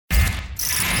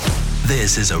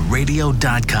This is a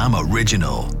Radio.com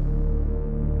original.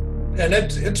 And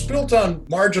it's built on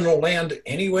marginal land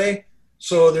anyway,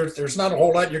 so there's not a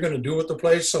whole lot you're going to do with the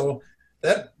place. So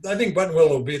that I think Buttonwillow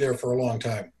will be there for a long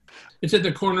time. It's at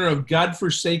the corner of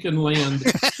godforsaken land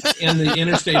and the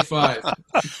Interstate 5.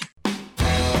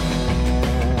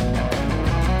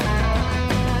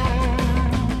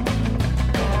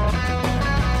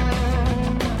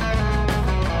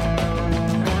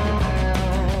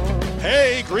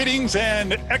 Hey, greetings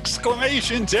and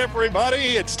exclamations,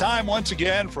 everybody. It's time once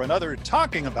again for another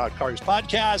Talking About Cars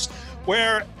podcast,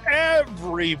 where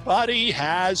everybody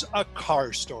has a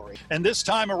car story. And this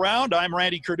time around, I'm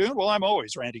Randy Cardoon. Well, I'm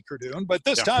always Randy Cardoon, but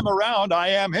this time around, I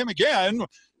am him again,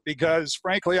 because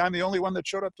frankly, I'm the only one that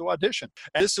showed up to audition.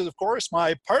 And this is, of course,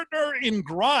 my partner in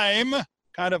grime,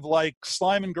 kind of like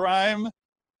slime and grime.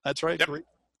 That's right. Yep.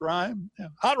 Grime. Yeah.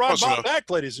 Hot Rod Bob back,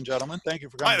 ladies and gentlemen. Thank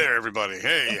you for coming. Hi there, everybody.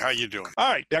 Hey, how you doing? All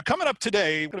right. Now, coming up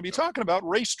today, we're going to be talking about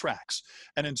racetracks.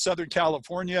 And in Southern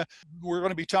California, we're going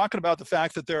to be talking about the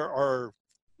fact that there are,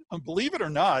 believe it or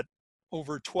not,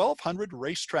 over 1,200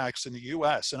 racetracks in the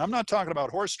U.S. And I'm not talking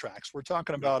about horse tracks. We're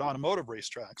talking about automotive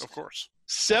racetracks. Of course.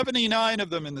 79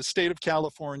 of them in the state of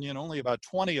California and only about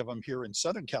 20 of them here in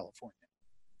Southern California.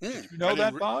 Did you know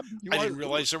that, Bob? I didn't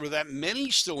realize there were that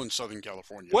many still in Southern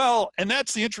California. Well, and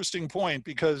that's the interesting point,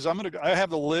 because I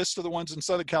have the list of the ones in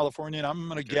Southern California, and I'm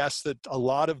going to guess that a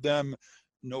lot of them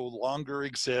no longer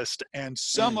exist, and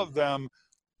some of them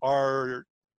are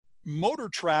motor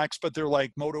tracks, but they're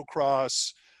like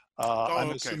motocross.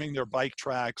 I'm assuming they're bike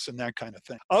tracks and that kind of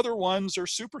thing. Other ones are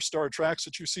superstar tracks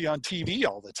that you see on TV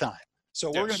all the time. So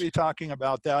we're going to be talking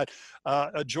about that.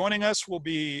 Joining us will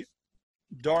be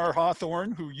Dar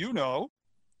Hawthorne, who you know.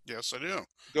 Yes, I do.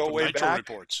 Go From way Nitro back.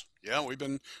 Reports. Yeah, we've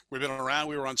been around.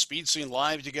 We were on Speed Scene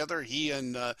Live together. He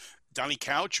and Donnie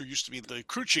Couch, who used to be the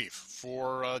crew chief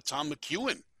for Tom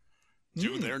McEwen,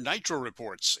 do their Nitro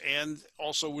Reports, and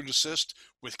also would assist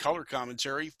with color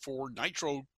commentary for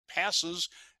Nitro passes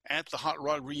at the Hot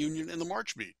Rod reunion in the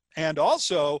March Beat. And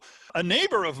also a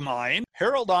neighbor of mine,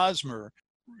 Harold Osmer,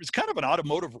 is kind of an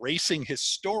automotive racing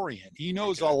historian. He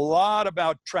knows a lot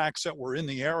about tracks that were in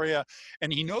the area,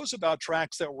 and he knows about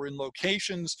tracks that were in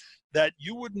locations that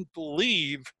you wouldn't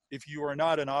believe, if you are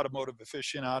not an automotive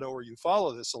aficionado or you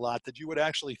follow this a lot, that you would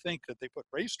actually think that they put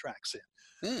racetracks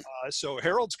in. So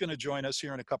Harold's going to join us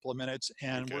here in a couple of minutes,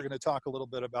 and we're going to talk a little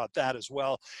bit about that as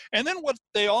well. And then what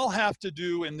they all have to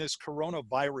do in this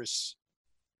coronavirus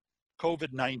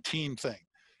COVID-19 thing,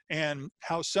 and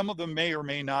how some of them may or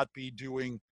may not be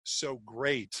doing so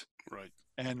great. Right.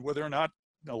 And whether or not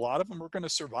a lot of them are going to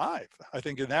survive. I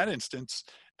think in that instance,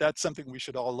 that's something we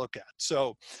should all look at.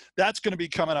 So that's going to be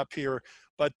coming up here.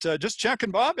 But just checking,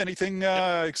 Bob, anything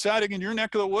exciting in your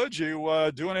neck of the woods?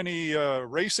 You doing any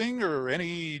racing or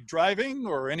any driving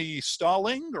or any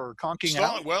stalling or conking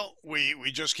out? Well, we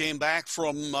just came back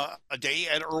from a day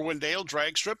at Irwindale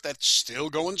Drag Strip. That's still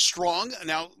going strong.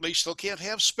 Now, they still can't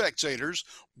have spectators,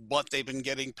 but they've been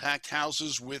getting packed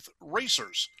houses with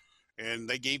racers. And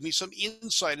they gave me some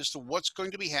insight as to what's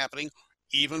going to be happening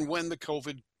even when the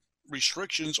COVID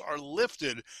restrictions are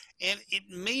lifted. And it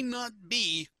may not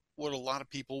be what a lot of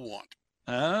people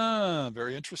want.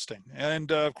 Very interesting.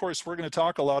 And of course, we're going to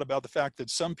talk a lot about the fact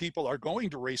that some people are going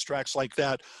to racetracks like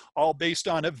that, all based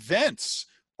on events.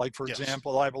 Like, for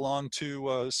example, I belong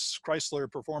to Chrysler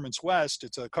Performance West.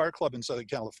 It's a car club in Southern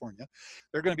California.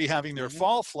 They're going to be having their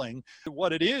fall fling.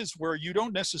 What it is, where you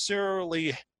don't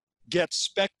necessarily get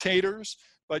spectators,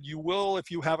 but you will if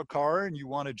you have a car and you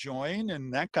want to join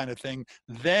and that kind of thing.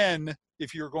 Then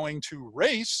if you're going to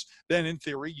race, then in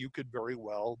theory, you could very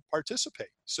well participate.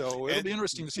 So it'll be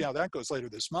interesting to see how that goes later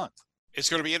this month. It's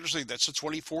going to be interesting. That's the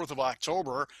 24th of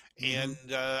October. And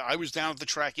I was down at the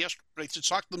track yesterday to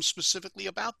talk to them specifically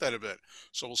about that event.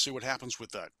 So we'll see what happens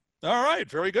with that. All right.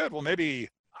 Very good. Well, maybe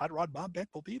Hot Rod Bob Beck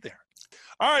will be there.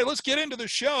 All right. Let's get into the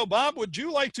show. Bob, would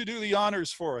you like to do the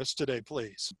honors for us today,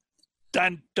 please?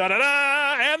 Dun, da, da,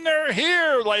 da, and they're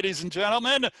here, ladies and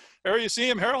gentlemen. There you see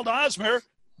him, Harold Osmer,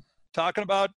 talking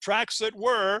about tracks that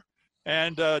were,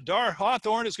 and Dar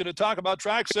Hawthorne is going to talk about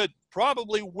tracks that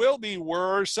probably will be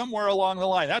were somewhere along the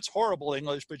line. That's horrible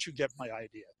English, but you get my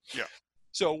idea. Yeah.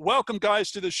 So welcome,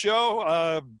 guys, to the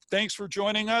show. Thanks for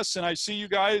joining us, and I see you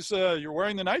guys, you're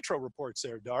wearing the Nitro Reports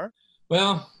there, Dar.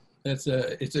 Well, it's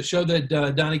a show that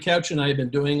Donnie Couch and I have been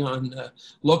doing on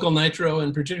local Nitro,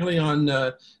 and particularly on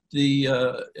the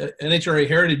NHRA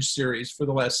Heritage Series for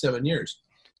the last 7 years.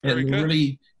 And we're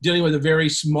really dealing with a very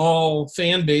small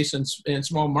fan base and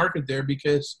small market there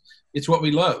because it's what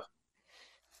we love.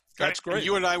 That's great.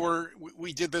 You and I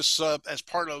we did this as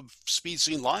part of Speed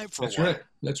Scene Live for That's a while. right.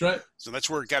 That's right. So that's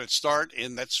where it got its start,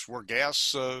 and that's where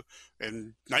gas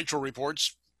and Nitro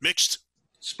Reports mixed.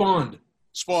 Spawned.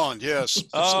 Spawned, yes.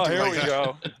 Oh, Something here like we that.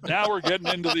 go. Now we're getting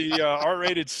into the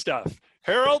R-rated stuff.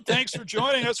 Harold, thanks for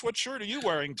joining us. What shirt are you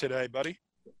wearing today, buddy?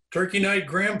 Turkey Night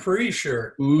Grand Prix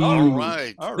shirt. Ooh. All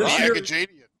right. All This right. year-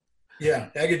 Agajanian. Yeah,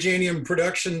 Agajanian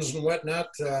Productions and whatnot.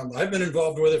 I've been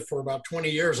involved with it for about 20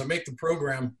 years. I make the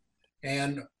program,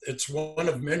 and it's one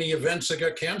of many events that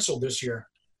got canceled this year.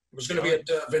 It was going to be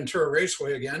at Ventura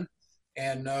Raceway again,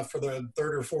 and for the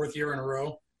third or fourth year in a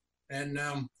row. And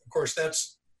of course,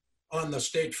 that's on the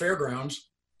state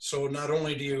fairgrounds. So not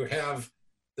only do you have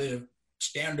the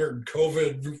standard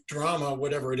COVID drama,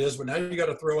 whatever it is, but now you got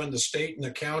to throw in the state and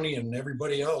the county and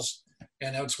everybody else.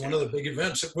 And that's one of the big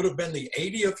events. It would have been the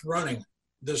 80th running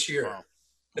this year. Wow.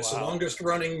 It's Wow. the longest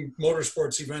running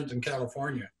motorsports event in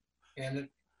California. And it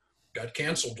got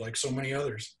canceled like so many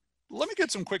others. Let me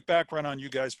get some quick background on you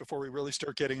guys before we really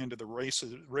start getting into the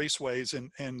raceways.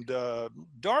 And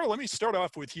Dar, let me start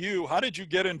off with you. How did you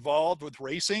get involved with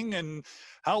racing, and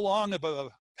how long of a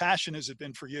passion has it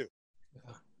been for you?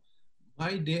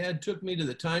 My dad took me to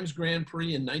the Times Grand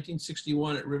Prix in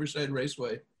 1961 at Riverside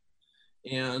Raceway.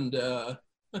 And I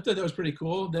thought that was pretty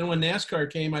cool. Then when NASCAR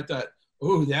came, I thought,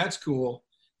 oh, that's cool.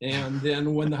 And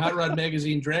then when the Hot Rod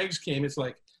Magazine drags came, it's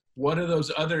like, what are those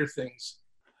other things?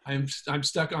 I'm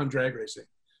stuck on drag racing.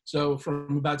 So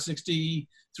from about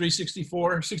 63,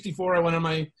 64, I went on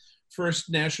my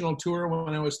first national tour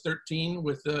when I was 13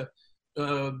 with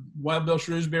Wild Bill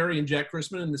Shrewsbury and Jack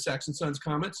Christman and the Saxon Sons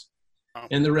Comets. Wow.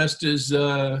 And the rest is,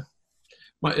 as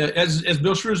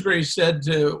Bill Shrewsbury said,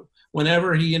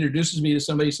 whenever he introduces me to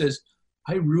somebody, he says,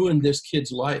 I ruined this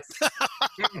kid's life.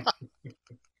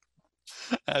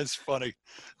 That's funny.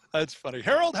 That's funny.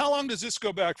 Harold, how long does this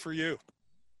go back for you?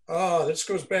 This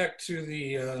goes back to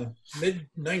the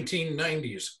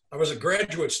mid-1990s. I was a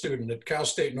graduate student at Cal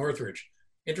State Northridge,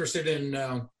 interested in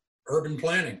urban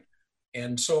planning.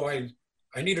 And so I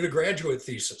needed a graduate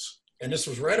thesis. And this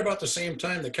was right about the same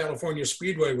time the California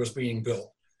Speedway was being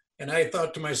built. And I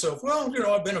thought to myself, well,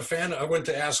 I've been a fan. I went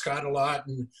to Ascot a lot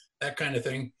and that kind of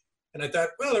thing. And I thought,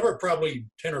 well, there were probably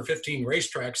 10 or 15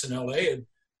 racetracks in LA. And,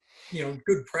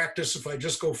 good practice if I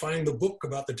just go find the book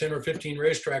about the 10 or 15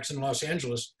 racetracks in Los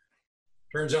Angeles.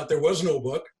 Turns out there was no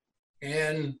book.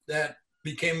 And that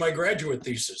became my graduate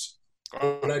thesis.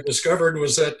 What I discovered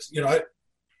was that,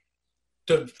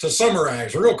 to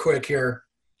summarize real quick here,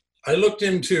 I looked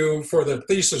into, for the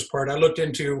thesis part, I looked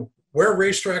into where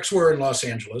racetracks were in Los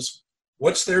Angeles,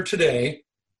 what's there today,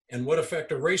 and what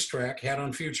effect a racetrack had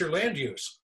on future land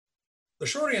use. The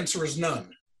short answer is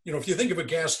none. If you think of a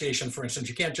gas station, for instance,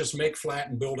 you can't just make flat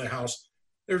and build a house.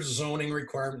 There's a zoning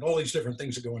requirement, all these different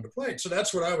things that go into play. So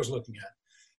that's what I was looking at.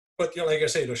 But like I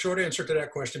say, the short answer to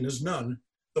that question is none.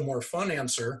 The more fun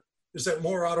answer is that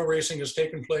more auto racing has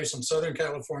taken place in Southern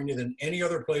California than any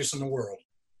other place in the world.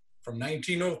 From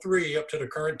 1903 up to the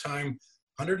current time,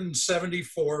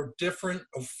 174 different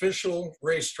official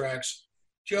racetracks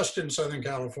just in Southern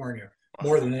California,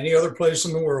 more than any other place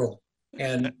in the world.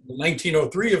 And the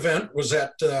 1903 event was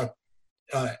at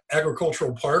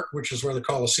Agricultural Park, which is where the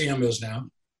Coliseum is now.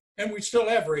 And we still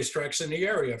have racetracks in the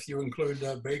area. If you include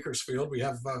Bakersfield, we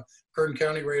have Kern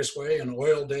County Raceway and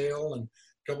Oildale and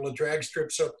a couple of drag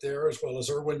strips up there, as well as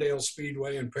Irwindale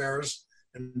Speedway in Paris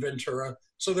and Ventura.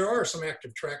 So there are some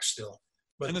active tracks still.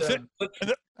 But,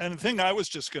 and the thing I was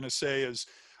just going to say is,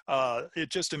 it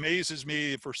just amazes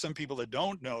me, for some people that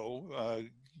don't know,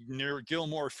 near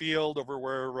Gilmore Field, over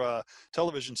where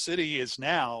Television City is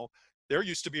now, there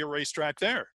used to be a racetrack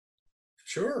there.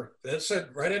 Sure. That's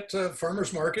right at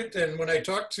Farmers Market. And when I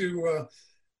talked to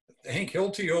Hank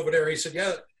Hilty over there, he said,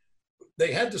 yeah,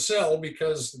 they had to sell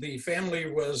because the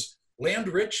family was land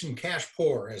rich and cash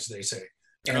poor, as they say.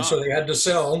 And so they had to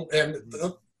sell. And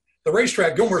the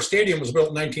racetrack, Gilmore Stadium, was built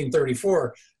in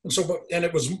 1934. And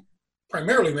it was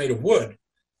primarily made of wood.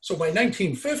 So by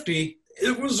 1950,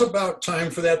 it was about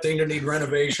time for that thing to need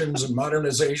renovations and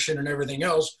modernization and everything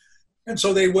else. And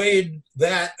so they weighed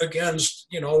that against,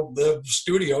 the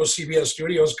studios, CBS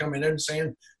Studios coming in and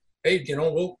saying, hey,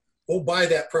 we'll buy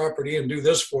that property and do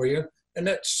this for you. And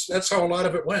that's how a lot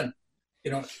of it went.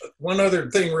 One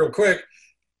other thing real quick,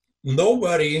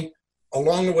 nobody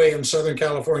along the way in Southern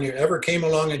California ever came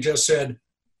along and just said,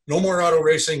 no more auto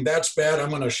racing, that's bad, I'm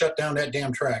going to shut down that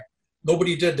damn track.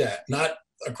 Nobody did that, not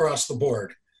across the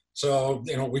board. So,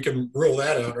 we can rule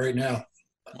that out right now.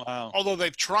 Wow. Although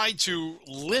they've tried to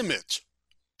limit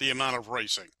the amount of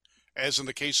racing, as in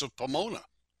the case of Pomona.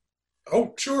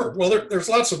 Oh, sure. Well, there's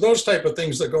lots of those type of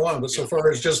things that go on. But so far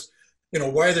as just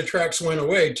why the tracks went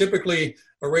away. Typically,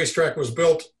 a racetrack was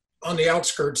built on the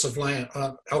outskirts of land,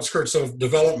 outskirts of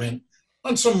development,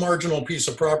 on some marginal piece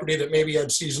of property that maybe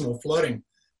had seasonal flooding.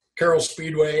 Carroll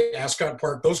Speedway, Ascot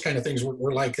Park, those kind of things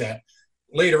were like that.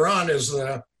 Later on, as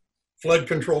the flood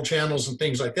control channels and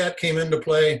things like that came into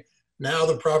play, now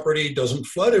the property doesn't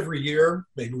flood every year.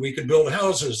 Maybe we could build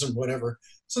houses and whatever.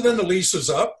 So then the lease is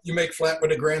up. You make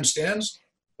flat-wooded grandstands.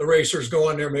 The racers go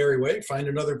on their merry way, find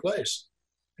another place.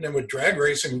 And then with drag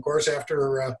racing, of course, after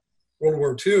World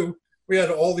War II, we had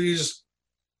all these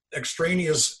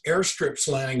extraneous airstrips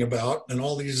lying about and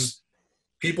all these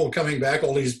people coming back,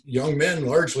 all these young men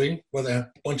largely with a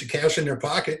bunch of cash in their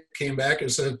pocket came back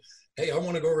and said, hey, I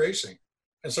want to go racing.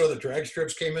 And so the drag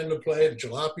strips came into play, the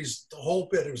jalopies, the whole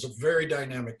bit. It was a very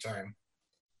dynamic time.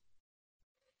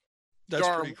 That's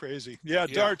Dar, pretty crazy. Yeah,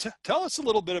 Dar, tell us a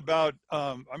little bit about,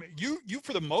 you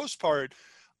for the most part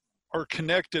are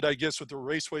connected, I guess, with the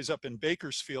raceways up in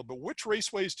Bakersfield, but which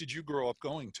raceways did you grow up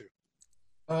going to?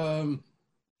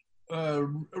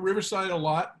 Riverside a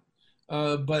lot,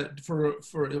 but for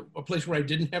a place where I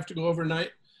didn't have to go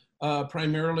overnight,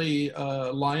 primarily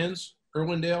Lyons,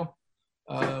 Irwindale,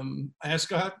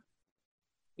 Ascot,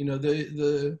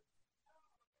 the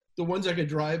ones I could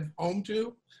drive home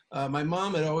to. My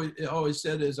mom had always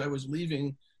said as I was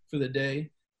leaving for the day,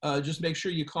 just make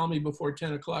sure you call me before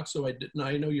 10 o'clock so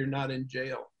I know you're not in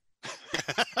jail.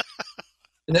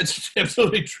 And that's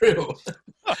absolutely true.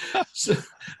 So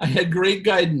I had great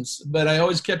guidance, but I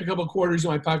always kept a couple of quarters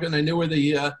in my pocket, and I knew where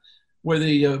the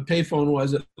payphone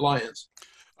was at Lyons.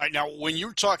 All right, now, when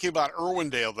you're talking about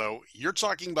Irwindale, though, you're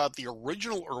talking about the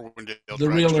original Irwindale. The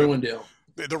real Irwindale.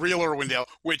 The real Irwindale,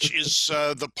 which is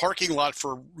the parking lot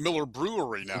for Miller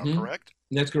Brewery now, correct?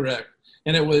 That's correct.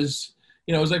 And it was,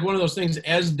 it was like one of those things,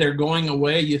 as they're going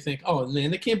away, you think, oh,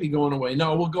 man, they can't be going away.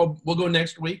 No, we'll go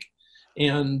next week.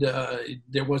 And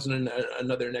there wasn't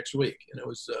another next week. And it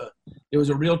was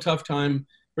a real tough time,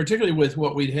 particularly with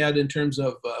what we'd had in terms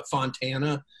of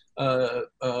Fontana,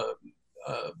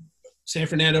 San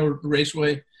Fernando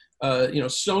Raceway,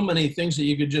 so many things that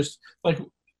you could just, like,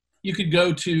 you could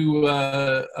go to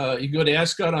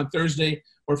Ascot on Thursday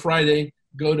or Friday,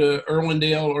 go to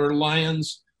Irwindale or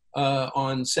Lyons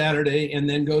on Saturday, and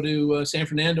then go to San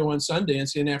Fernando on Sunday and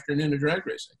see an afternoon of drag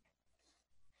racing.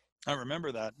 I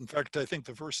remember that. In fact, I think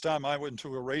the first time I went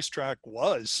to a racetrack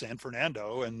was San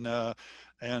Fernando, and I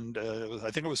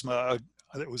think it was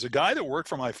a guy that worked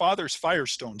for my father's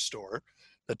Firestone store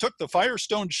that took the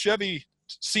Firestone Chevy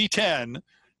C10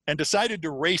 and decided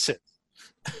to race it.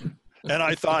 And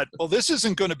I thought, well, this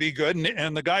isn't going to be good.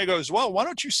 And the guy goes, well, why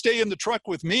don't you stay in the truck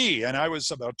with me? And I was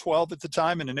about 12 at the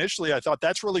time. And initially I thought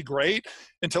that's really great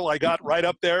until I got right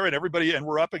up there and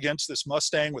we're up against this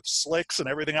Mustang with slicks and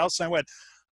everything else. And I went,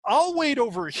 I'll wait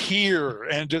over here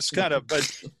and just kind of,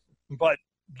 but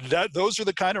those are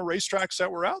the kind of racetracks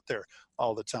that were out there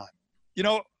all the time.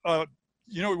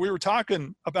 We were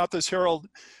talking about this, Harold.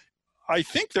 I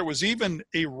think there was even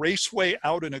a raceway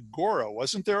out in Agora,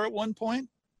 wasn't there at one point?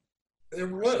 There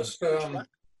was.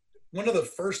 One of the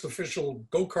first official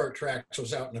go-kart tracks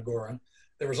was out in Agora.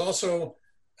 There was also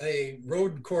a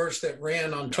road course that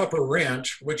ran on Tupper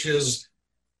Ranch, which is,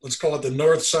 let's call it the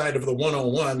north side of the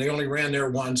 101. They only ran there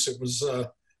once. It was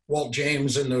Walt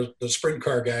James and the sprint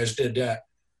car guys did that.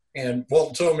 And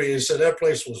Walt told me, he said, that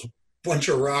place was a bunch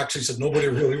of rocks. He said, nobody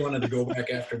really wanted to go back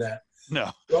after that.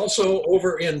 No. Also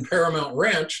over in Paramount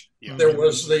Ranch, there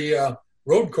was the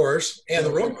road course, and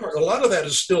the road course, a lot of that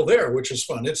is still there, which is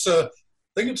fun. I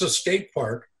think it's a state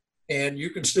park, and you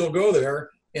can still go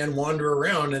there and wander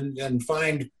around and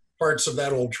find parts of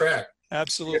that old track.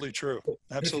 Absolutely true.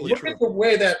 Absolutely if you look at the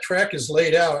way that track is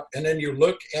laid out, and then you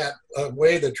look at the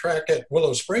way the track at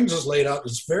Willow Springs is laid out,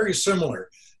 it's very similar.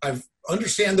 I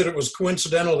understand that it was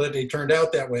coincidental that they turned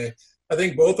out that way. I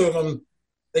think both of them,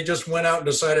 they just went out and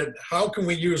decided, how can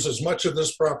we use as much of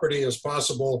this property as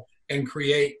possible and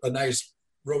create a nice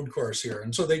road course here?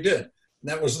 And so they did. And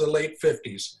that was the late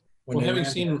 50s. Well, having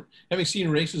seen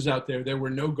races out there, there were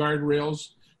no guardrails.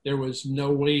 There was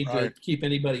no way to keep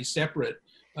anybody separate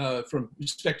from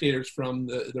spectators from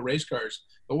the race cars.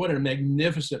 But what a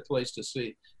magnificent place to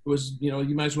see. It was,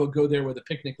 you might as well go there with a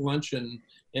picnic lunch and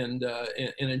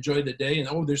enjoy the day.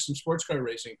 And there's some sports car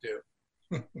racing too.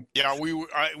 Yeah,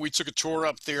 we took a tour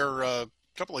up there a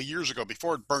couple of years ago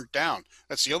before it burnt down.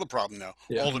 That's the other problem now.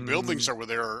 Yeah. All the buildings over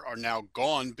there are now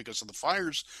gone because of the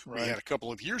fires we had a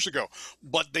couple of years ago.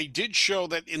 But they did show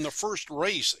that in the first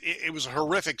race, it was a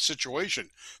horrific situation.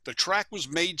 The track was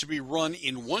made to be run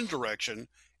in one direction,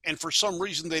 and for some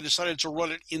reason they decided to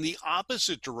run it in the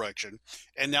opposite direction.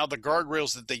 And now the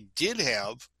guardrails that they did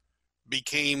have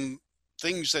became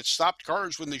things that stopped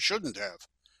cars when they shouldn't have.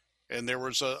 And there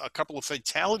was a couple of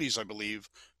fatalities, I believe,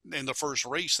 in the first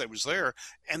race that was there.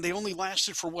 And they only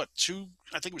lasted for what,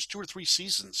 I think it was 2 or 3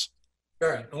 seasons. All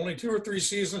right, only 2 or 3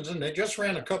 seasons, and they just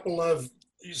ran a couple of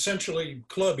essentially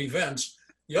club events.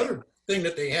 The other thing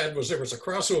that they had was there was a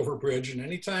crossover bridge, and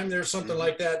anytime there's something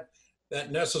like that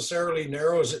necessarily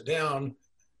narrows it down,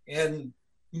 and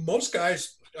most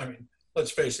guys, I mean,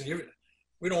 let's face it,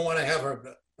 we don't want to have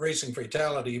a racing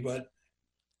fatality, but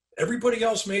everybody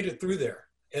else made it through there.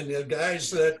 And the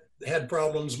guys that had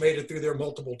problems made it through there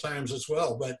multiple times as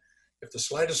well. But if the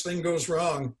slightest thing goes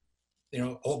wrong,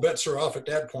 all bets are off at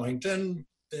that point. And,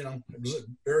 it was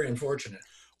very unfortunate.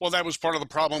 Well, that was part of the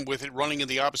problem with it running in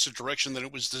the opposite direction than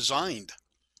it was designed.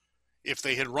 If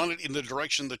they had run it in the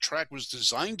direction the track was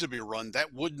designed to be run,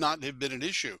 that would not have been an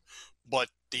issue. But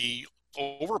the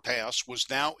overpass was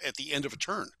now at the end of a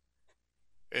turn.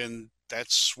 And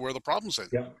that's where the problem's in.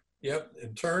 Yeah. Yep,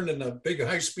 it turned, and a big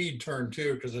high-speed turn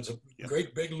too, because it's a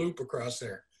great big loop across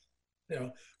there.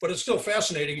 But it's still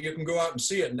fascinating. You can go out and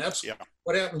see it, and that's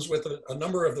what happens with a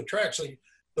number of the tracks.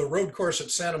 The road course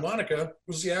at Santa Monica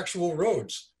was the actual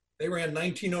roads. They ran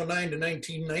 1909 to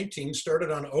 1919, started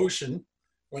on Ocean,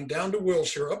 went down to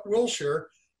Wilshire, up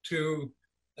Wilshire to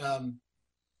the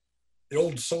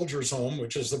old Soldiers' Home,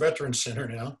 which is the Veterans Center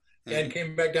now, and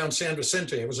came back down San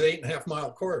Vicente. It was an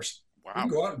 8.5-mile course. Wow. You can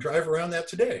go out and drive around that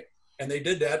today. And they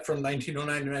did that from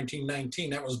 1909 to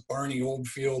 1919. That was Barney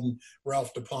Oldfield and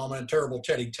Ralph De Palma and Terrible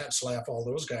Teddy Tetzlaff, all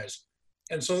those guys.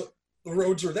 And so the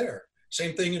roads are there.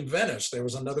 Same thing in Venice. There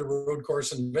was another road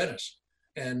course in Venice.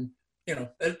 And,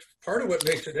 that's part of what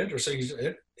makes it interesting is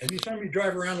anytime you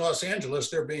drive around Los Angeles,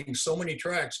 there being so many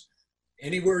tracks,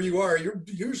 anywhere you are, you're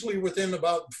usually within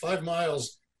about 5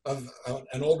 miles of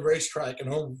an old racetrack, an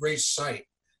old race site.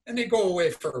 And they go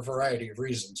away for a variety of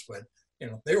reasons, but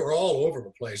they were all over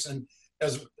the place. And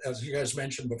as you guys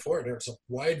mentioned before, there's a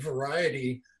wide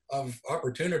variety of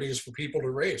opportunities for people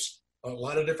to race. A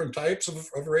lot of different types of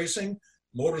racing,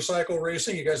 motorcycle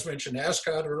racing. You guys mentioned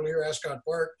Ascot earlier, Ascot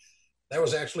Park. That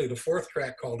was actually the 4th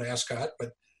track called Ascot.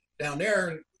 But down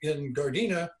there in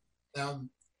Gardena,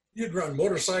 you'd run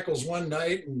motorcycles one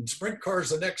night and sprint cars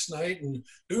the next night and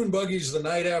dune buggies the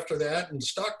night after that and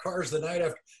stock cars the night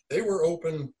after. They were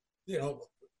open,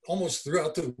 almost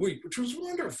throughout the week, which was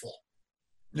wonderful.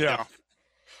 Yeah.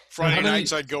 Friday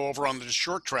nights, I'd go over on the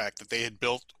short track that they had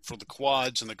built for the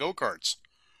quads and the go-karts.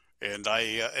 And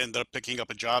I ended up picking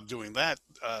up a job doing that,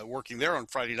 working there on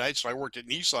Friday nights. So I worked at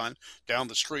Nissan down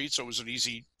the street, so it was an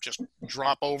easy just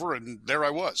drop over, and there I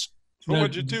was. So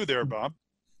what'd you do there, Bob?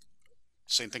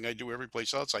 Same thing I do every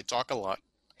place else. I talk a lot.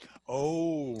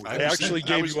 Oh, they actually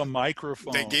gave you a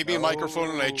microphone. They gave me a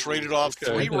microphone, and I traded off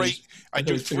 3 races. I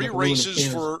do 3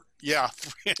 races for I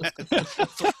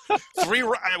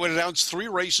would announce 3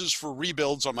 races for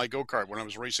rebuilds on my go-kart when I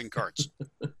was racing karts.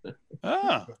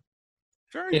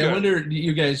 Very good. I wonder,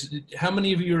 you guys, how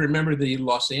many of you remember the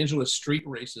Los Angeles street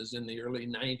races in the early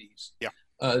 90s? Yeah.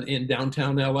 In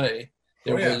downtown LA.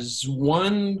 There was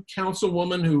one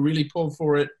councilwoman who really pulled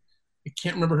for it. I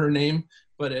can't remember her name,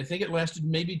 but I think it lasted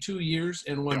maybe 2 years.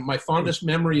 And my fondest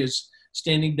memory is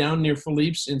standing down near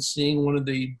Philippe's and seeing one of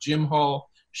the Jim Hall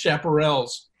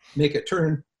chaparrals make a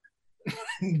turn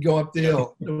and go up the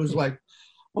hill. It was like,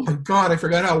 oh my God, I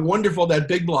forgot how wonderful that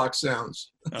big block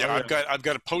sounds. Yeah, I've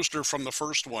got a poster from the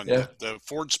first one that the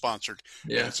Ford sponsored.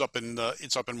 Yeah, it's up in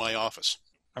my office.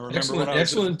 I remember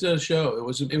excellent show.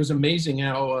 It was amazing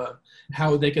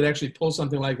how they could actually pull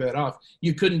something like that off.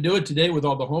 You couldn't do it today with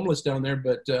all the homeless down there,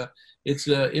 but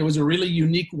it was a really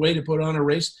unique way to put on a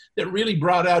race that really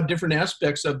brought out different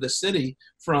aspects of the city,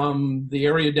 from the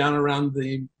area down around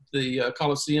the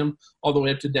Coliseum all the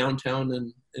way up to downtown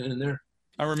and in there.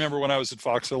 I remember when I was at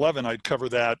Fox 11, I'd cover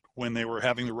that when they were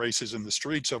having the races in the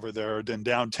streets over there in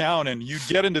downtown, and you'd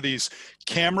get into these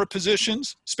camera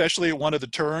positions, especially at one of the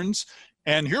turns,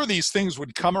 and here these things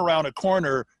would come around a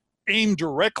corner, aim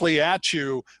directly at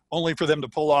you, only for them to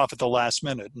pull off at the last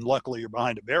minute. And luckily you're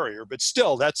behind a barrier, but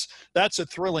still that's a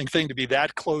thrilling thing to be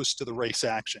that close to the race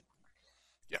action.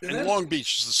 Yeah, and Long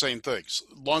Beach is the same thing.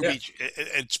 Long Beach,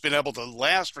 it's been able to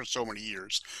last for so many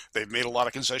years. They've made a lot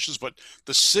of concessions, but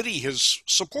the city has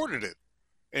supported it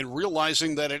and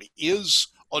realizing that it is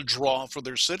a draw for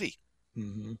their city.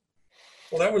 Mm-hmm.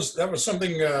 Well, that was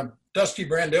something Dusty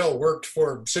Brandell worked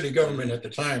for city government at the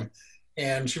time,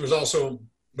 and she was also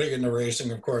big into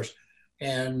racing, of course.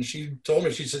 And she told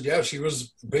me, she said, yeah, she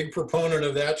was a big proponent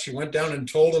of that. She went down and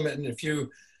told them, and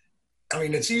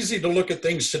it's easy to look at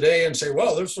things today and say,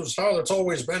 well, this was how it's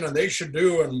always been and they should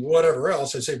do and whatever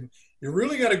else. I say, you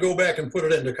really got to go back and put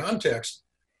it into context.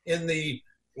 In the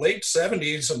late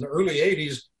 70s and the early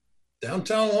 80s,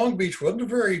 downtown Long Beach wasn't a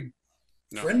very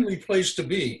friendly place to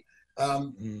be. A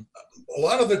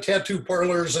lot of the tattoo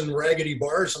parlors and raggedy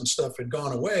bars and stuff had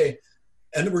gone away,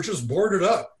 and they were just boarded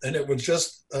up, and it was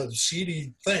just a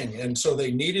seedy thing. And so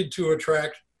they needed to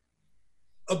attract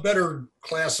a better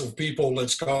class of people,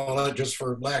 let's call it, just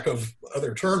for lack of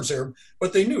other terms there.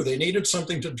 But they knew they needed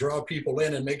something to draw people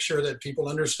in and make sure that people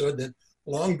understood that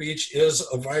Long Beach is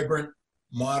a vibrant,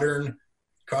 modern,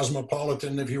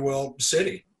 cosmopolitan, if you will,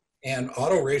 city. And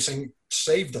auto racing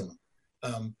saved them.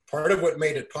 Part of what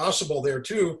made it possible there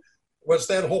too was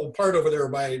that whole part over there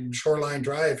by Shoreline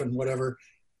Drive and whatever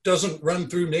doesn't run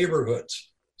through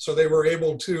neighborhoods. So they were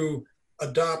able to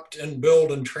adopt and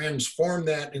build and transform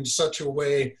that in such a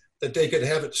way that they could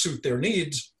have it suit their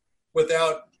needs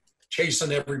without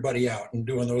chasing everybody out and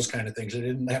doing those kind of things. They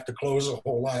didn't have to close a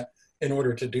whole lot in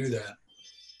order to do that.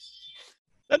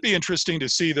 That'd be interesting to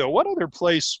see, though. What other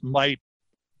place might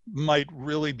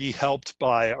really be helped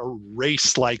by a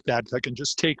race like that can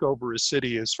just take over a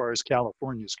city as far as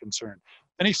California is concerned?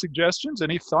 Any suggestions?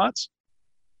 Any thoughts?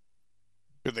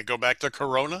 Could they go back to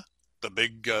Corona, the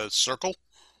big circle?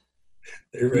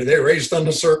 They raced on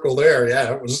the circle there.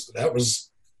 Yeah, that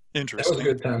was Interesting. That was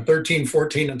a good time. 13,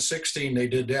 14, and 16, they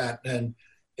did that. And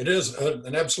it is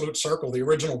an absolute circle. The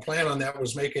original plan on that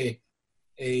was make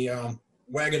a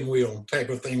wagon wheel type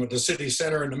of thing with the city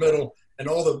center in the middle, and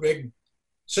all the big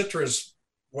citrus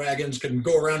wagons can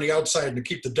go around the outside to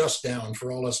keep the dust down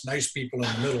for all us nice people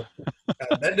in the middle.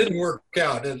 That didn't work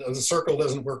out. The circle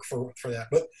doesn't work for that.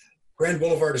 But Grand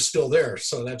Boulevard is still there,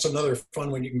 so that's another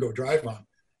fun one you can go drive on.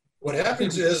 What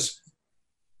happens is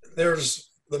there's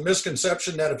the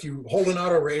misconception that if you hold an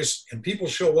auto race and people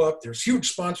show up, there's huge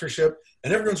sponsorship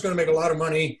and everyone's going to make a lot of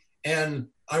money and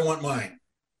I want mine.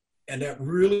 And that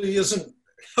really isn't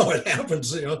how it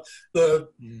happens. You know,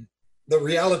 the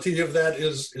reality of that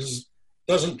is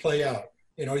doesn't play out.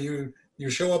 You know, you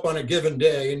show up on a given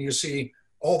day and you see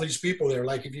all these people there.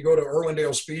 Like if you go to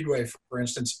Irwindale Speedway, for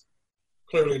instance,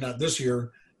 clearly not this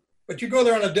year, but you go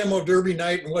there on a demo derby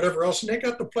night and whatever else, and they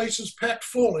got the places packed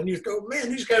full, and you go, man,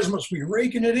 these guys must be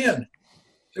raking it in.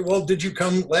 Say, well, did you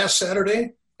come last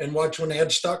Saturday and watch when they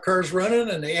had stock cars running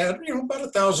and they had, you know, about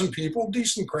 1,000 people,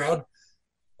 decent crowd,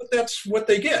 but that's what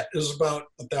they get is about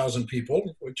 1,000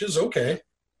 people, which is okay.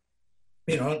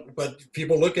 You know, but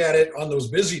people look at it on those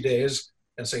busy days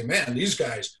and say, man, these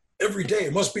guys, every day,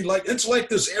 it must be like, it's like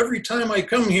this every time I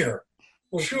come here.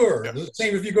 Well, sure. Yeah. The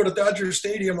same if you go to Dodger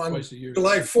Stadium on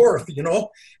July 4th, you know,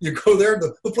 you go there,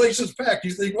 the place is packed.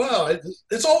 You think, wow,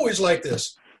 it's always like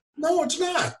this. No, it's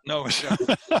not. No, it's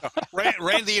not.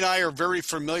 Randy and I are very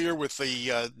familiar with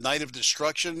the Night of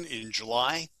Destruction in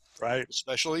July. Right.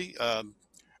 Especially.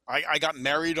 I got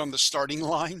married on the starting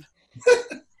line.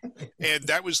 And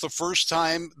that was the first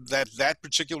time that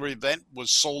particular event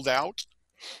was sold out,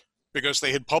 because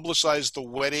they had publicized the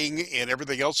wedding and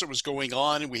everything else that was going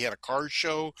on. And we had a car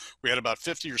show. We had about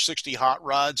 50 or 60 hot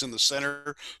rods in the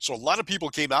center. So a lot of people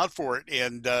came out for it.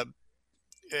 And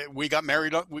we got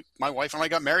married. My wife and I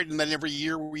got married. And then every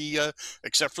year we,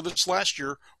 except for this last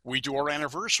year, we do our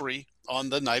anniversary on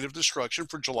the Night of Destruction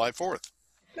for July 4th.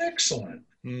 Excellent.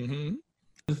 Mm-hmm.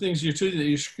 The things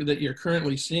that you're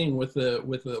currently seeing with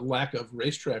the lack of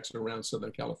racetracks around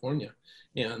Southern California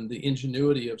and the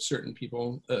ingenuity of certain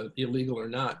people, illegal or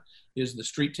not, is the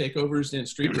street takeovers and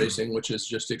street racing, which has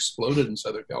just exploded in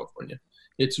Southern California.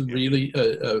 It's really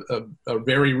a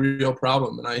very real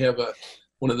problem. And I have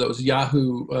one of those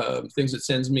Yahoo things that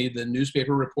sends me the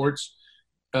newspaper reports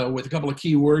with a couple of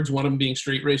keywords, one of them being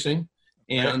street racing,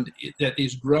 and that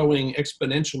is growing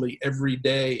exponentially every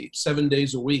day, 7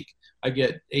 days a week. I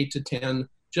get 8 to 10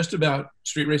 just about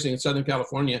street racing in Southern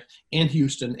California and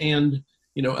Houston and,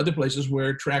 you know, other places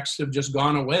where tracks have just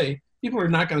gone away. People are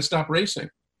not going to stop racing.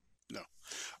 No.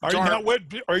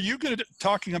 Are you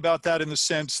talking about that in the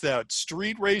sense that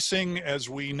street racing as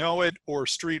we know it, or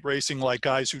street racing like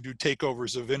guys who do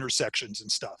takeovers of intersections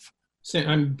and stuff?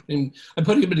 I'm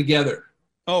putting them together.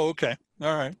 Oh, okay.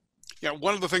 All right. Yeah,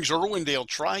 one of the things Irwindale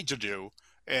tried to do,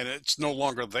 and it's no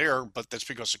longer there, but that's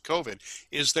because of COVID,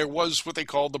 is there was what they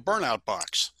called the burnout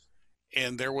box.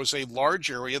 And there was a large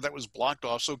area that was blocked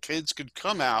off so kids could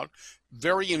come out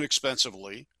very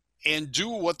inexpensively and do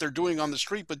what they're doing on the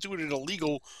street, but do it in a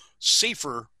legal,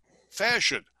 safer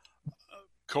fashion.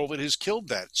 COVID has killed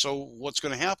that. So what's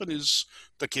going to happen is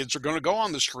the kids are going to go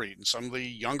on the street, and some of the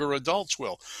younger adults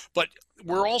will. But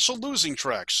we're also losing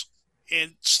tracks,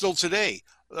 and still today.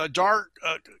 Dar,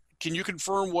 can you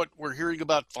confirm what we're hearing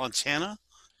about Fontana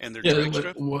and their Yeah, drag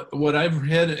strip? what I've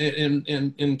read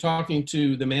in talking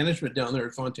to the management down there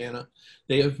at Fontana,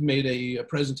 they have made a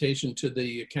presentation to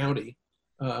the county,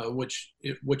 which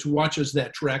watches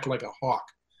that track like a hawk,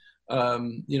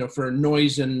 for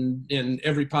noise and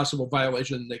every possible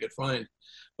violation they could find.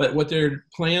 But what their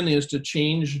plan is to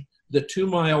change the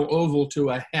 2-mile oval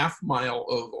to a half-mile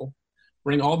oval,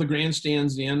 bring all the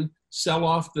grandstands in, sell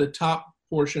off the top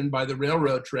portion by the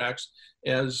railroad tracks,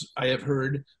 as I have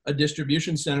heard, a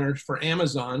distribution center for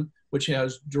Amazon, which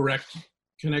has direct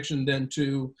connection then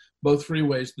to both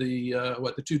freeways, the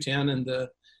 210 and the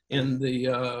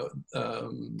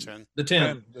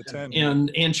 10,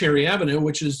 and Cherry Avenue,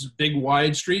 which is a big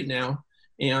wide street now.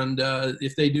 And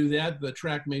if they do that, the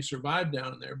track may survive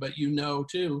down there. But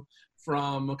too,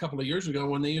 from a couple of years ago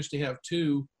when they used to have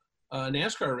 2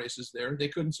 NASCAR races there, they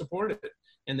couldn't support it,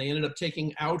 and they ended up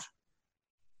taking out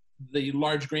the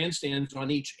large grandstands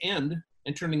on each end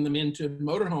and turning them into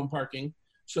motorhome parking,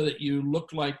 so that you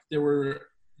looked like the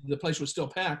place was still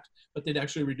packed, but they'd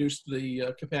actually reduced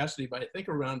the capacity by, I think,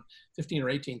 around 15 or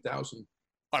 18,000.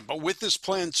 Right, but with this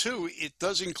plan too, it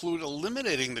does include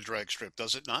eliminating the drag strip,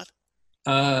 does it not?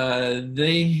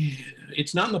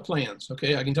 It's not in the plans.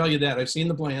 Okay, I can tell you that. I've seen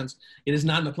the plans. It is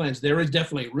not in the plans. There is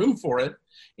definitely room for it.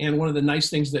 And one of the nice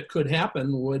things that could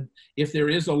happen if there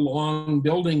is a long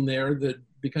building there that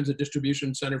becomes a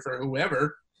distribution center for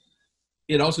whoever,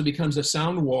 it also becomes a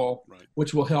sound wall, right,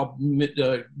 which will help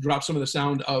drop some of the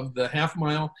sound of the half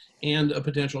mile and a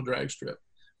potential drag strip.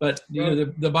 But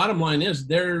the bottom line is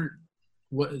they're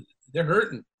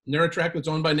hurting. And they're a track that's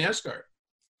owned by NASCAR.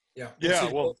 Yeah. Yeah.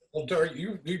 See, well, Doug,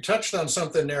 you touched on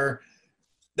something there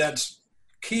that's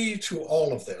key to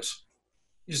all of this.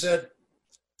 You said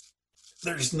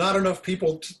there's not enough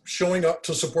people showing up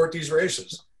to support these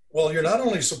races. Well, you're not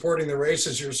only supporting the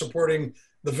races, you're supporting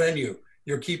the venue.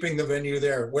 You're keeping the venue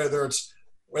there, whether it's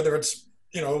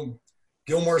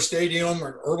Gilmore Stadium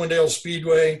or Irwindale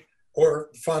Speedway or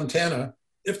Fontana.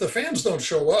 If the fans don't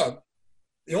show up,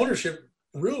 the ownership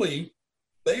really,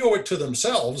 they owe it to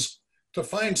themselves to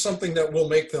find something that will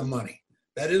make them money.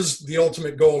 That is the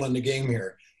ultimate goal in the game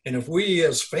here. And if we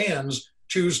as fans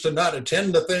choose to not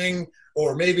attend the thing,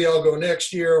 or maybe I'll go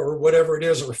next year or whatever it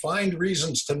is, or find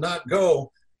reasons to not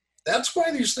go, that's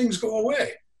why these things go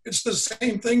away. It's the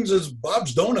same things as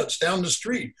Bob's Donuts down the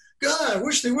street. God, I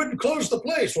wish they wouldn't close the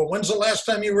place. Well, when's the last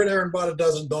time you were there and bought a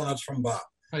dozen donuts from Bob?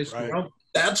 High school. Right.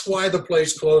 That's why the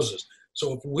place closes.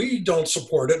 So if we don't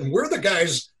support it, and we're the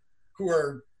guys who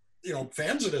are,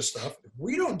 fans of this stuff, if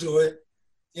we don't do it,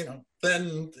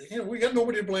 then, we got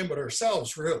nobody to blame but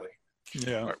ourselves, really.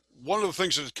 Yeah. Right. One of the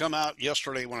things that had come out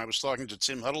yesterday when I was talking to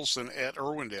Tim Huddleston at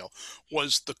Irwindale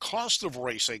was the cost of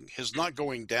racing is not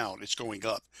going down, it's going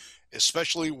up,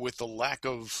 especially with the lack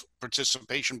of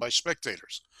participation by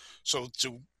spectators. So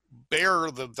to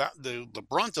bear the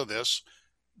brunt of this,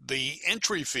 the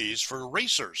entry fees for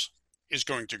racers is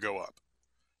going to go up.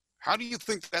 How do you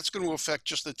think that's going to affect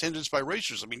just attendance by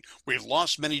racers? I mean, we've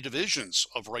lost many divisions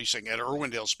of racing at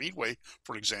Irwindale Speedway,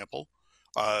 for example.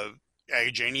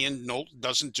 Agajanian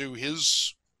doesn't do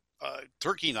his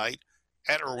turkey night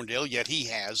at Irwindale, yet he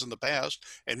has in the past,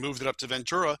 and moved it up to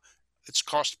Ventura.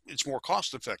 It's more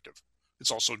cost effective. It's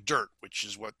also dirt, which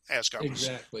is what Ascot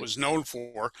was known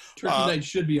for. Turkey night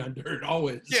should be on dirt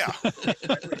always. Yeah.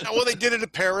 Well, they did it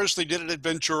at Paris. They did it at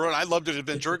Ventura, and I loved it at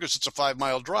Ventura because it's a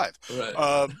 5-mile drive.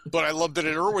 Right. But I loved it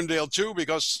at Irwindale too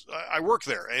because I work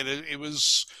there, and it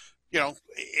was,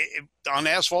 on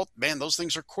asphalt. Man, those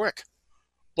things are quick.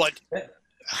 But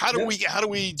how do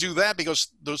we do that? Because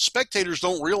the spectators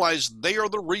don't realize they are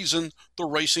the reason the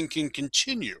racing can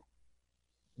continue.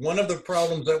 One of the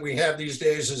problems that we have these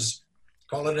days is,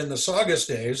 call it in the Saugus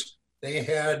days, they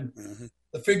had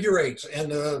the figure eights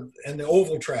and the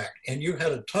oval track, and you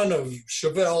had a ton of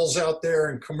Chevelles out there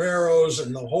and Camaros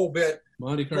and the whole bit.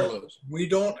 Monte Carlos. Well, we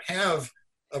don't have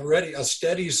a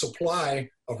steady supply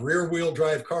of rear-wheel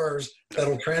drive cars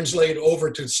that'll translate over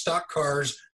to stock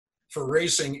cars for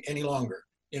racing any longer.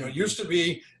 It used to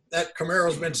be that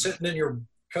Camaro's been sitting in your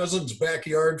cousin's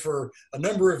backyard for a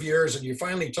number of years, and you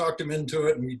finally talked him into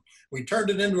it, and we turned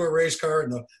it into a race car,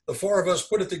 and the four of us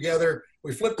put it together.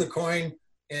 We flipped the coin,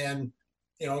 and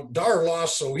Dar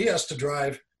lost, so he has to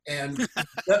drive, and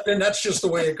that's just the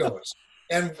way it goes.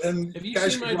 And have you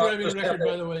guys seen my driving record,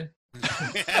 by the way?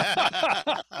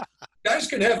 Guys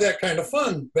can have that kind of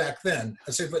fun back then.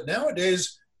 I say, but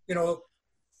nowadays,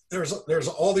 there's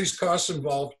all these costs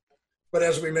involved. But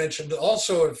as we mentioned,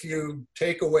 also, if you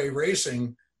take away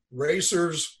racing,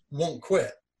 racers won't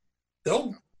quit.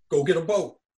 They'll go get a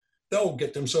boat. They'll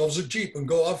get themselves a Jeep and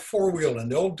go off four-wheel, and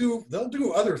they'll do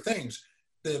other things.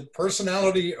 the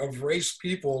personality of race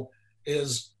people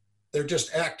is they're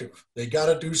just active. They got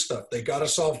to do stuff. They got to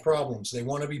solve problems. They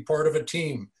want to be part of a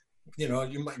team. You know,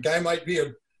 guy might be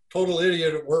a total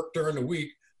idiot at work during the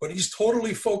week, but he's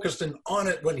totally focused and on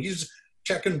it when he's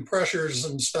checking pressures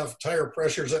and stuff, tire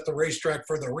pressures at the racetrack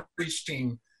for the race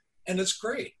team. And it's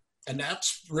great. And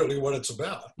that's really what it's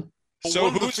about. So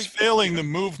who's failing the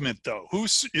movement, though?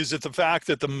 Is it the fact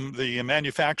that the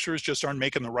manufacturers just aren't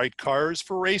making the right cars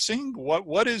for racing?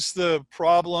 What is the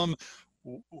problem?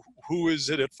 Who is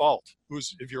it at fault?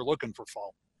 If you're looking for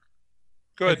fault?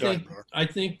 Go ahead, I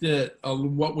think that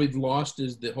what we've lost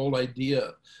is the whole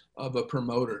idea of a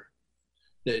promoter.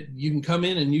 That you can come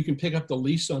in and you can pick up the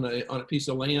lease on a piece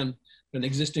of land, an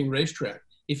existing racetrack.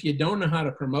 If you don't know how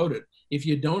to promote it, if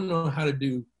you don't know how to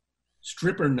do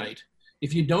stripper night,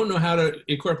 if you don't know how to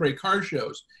incorporate car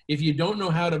shows, if you don't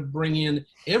know how to bring in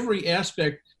every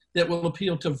aspect that will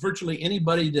appeal to virtually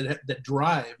anybody that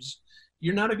drives,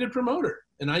 you're not a good promoter.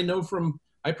 And I know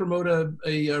I promote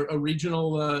a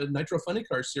regional Nitro Funny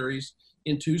Car series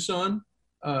in Tucson,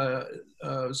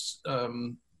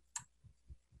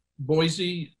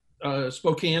 Boise,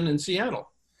 Spokane, and Seattle.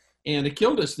 And it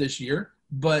killed us this year,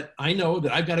 but I know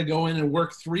that I've got to go in and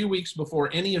work 3 weeks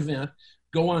before any event,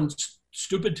 go on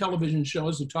stupid television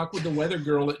shows and talk with the weather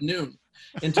girl at noon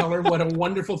and tell her what a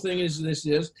wonderful thing this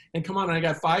is. And come on, I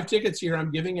got 5 tickets here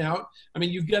I'm giving out. I mean,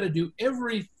 you've got to do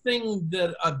everything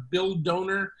that a Bill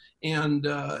Donor and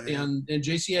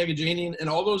JC Agajanian and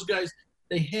all those guys,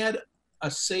 they had a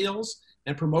sales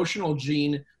and promotional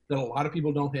gene that a lot of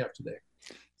people don't have today.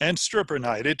 And stripper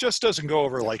night, it just doesn't go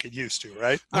over like it used to,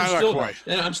 right?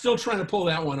 I'm still trying to pull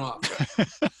that one off.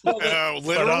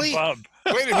 Literally?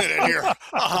 Wait a minute here.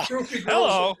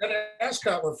 Hello. And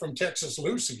Ascot were from Texas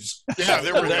Lucy's. Yeah,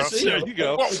 there we go. There you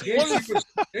go.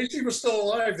 JC was still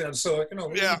alive then, so you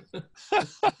know. Yeah.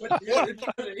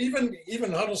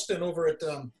 Even Huddleston over at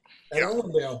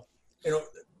Irwindale, you know,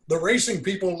 the racing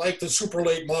people like the super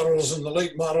late models and the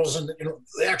late models and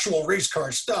the actual race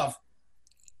car stuff.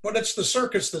 But it's the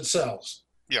circus that sells.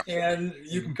 Yeah. And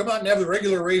you can come out and have the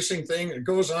regular racing thing. It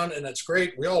goes on and it's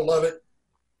great. We all love it.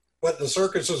 But the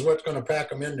circus is what's going to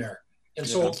pack them in there. And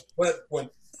so what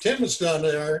Tim has done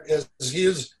there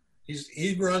is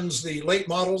he runs the late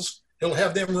models. He'll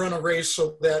have them run a race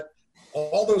so that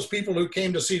all those people who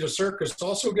came to see the circus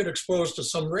also get exposed to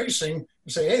some racing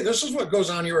and say, hey, this is what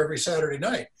goes on here every Saturday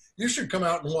night. You should come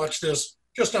out and watch this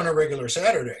just on a regular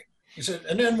Saturday. He said,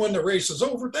 and then when the race is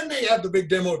over, then they have the big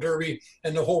demo derby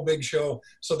and the whole big show.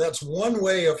 So that's one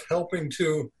way of helping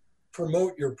to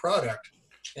promote your product.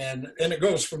 And it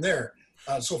goes from there.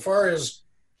 So far as,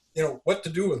 what to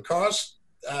do with costs,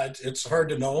 it's hard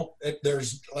to know.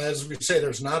 There's, as we say,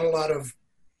 there's not a lot of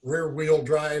rear wheel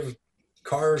drive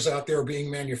cars out there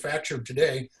being manufactured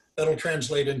today that'll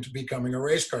translate into becoming a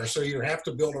race car. So you have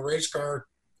to build a race car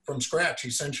from scratch,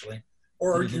 essentially.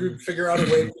 Or you figure out a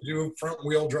way to do front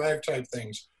wheel drive type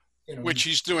things. Which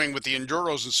he's doing with the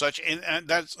Enduros and such. And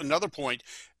that's another point.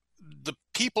 The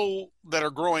people that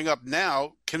are growing up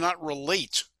now cannot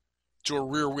relate to a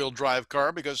rear wheel drive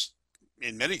car because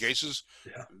in many cases,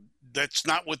 that's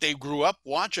not what they grew up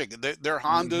watching. They're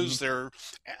Hondas, they're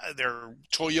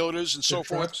Toyotas and so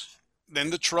forth. Then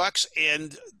the trucks.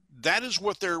 And that's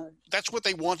what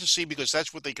they want to see because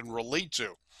that's what they can relate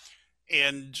to.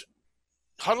 And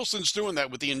Huddleston's doing that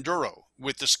with the Enduro,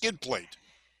 with the skid plate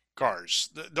cars.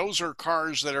 Those are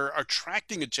cars that are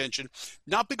attracting attention,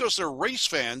 not because they're race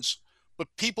fans, but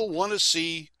people want to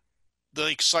see the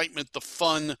excitement, the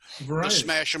fun, the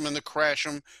smash them and the crash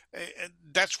them.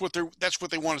 That's what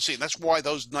they want to see. And that's why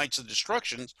those Nights of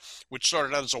Destruction, which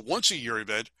started out as a once-a-year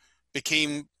event,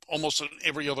 became almost an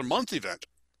every other month event.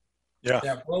 Yeah.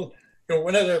 Well,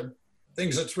 one of the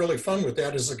things that's really fun with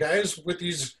that is the guys with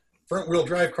these front-wheel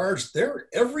drive cars, they're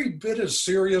every bit as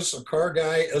serious a car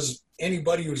guy as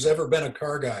anybody who's ever been a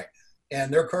car guy.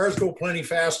 And their cars go plenty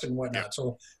fast and whatnot. Yeah.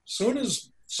 So as soon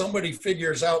as somebody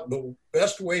figures out the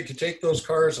best way to take those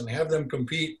cars and have them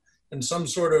compete in some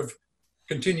sort of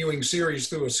continuing series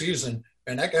through a season,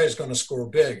 and that guy's going to score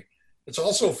big. It's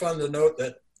also fun to note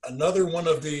that another one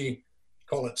of the,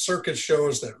 call it circus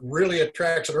shows that really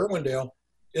attracts at Irwindale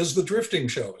is the drifting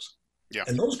shows. Yeah.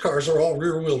 And those cars are all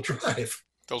rear-wheel drive.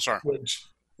 Those are.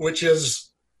 Which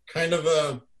is kind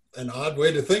of an odd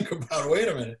way to think about, wait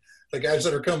a minute, the guys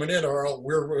that are coming in are all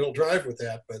rear-wheel drive with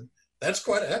that, but that's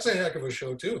a heck of a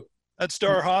show too. That's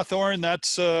Dar Hawthorne.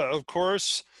 That's, of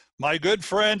course, my good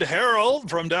friend Harold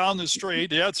from down the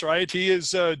street. Yeah, that's right. He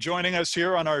is joining us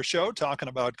here on our show talking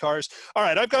about cars. All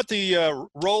right, I've got the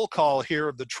roll call here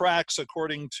of the tracks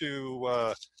according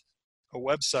to a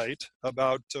website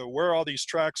about where all these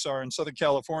tracks are in Southern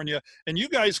California. And you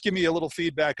guys give me a little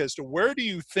feedback as to where do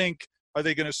you think, are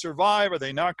they going to survive? Are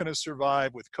they not going to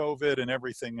survive with COVID and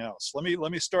everything else? Let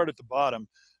me start at the bottom.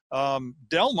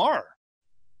 Del Mar,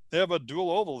 they have a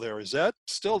dual oval there. Is that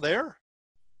still there?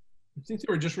 I think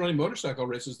they were just running motorcycle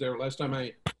races there last time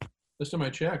I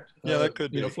checked. Yeah, that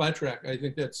could be. Flat track. I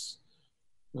think that's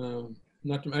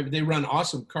not. I mean, they run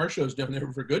awesome car shows down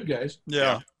there for good guys.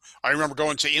 Yeah. I remember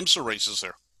going to IMSA races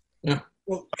there. Yeah.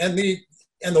 Well, and the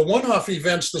one-off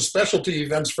events, the specialty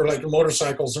events for like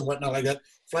motorcycles and whatnot like that,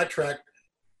 flat track,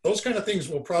 those kind of things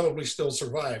will probably still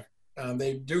survive.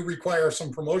 They do require some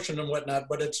promotion and whatnot,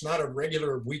 but it's not a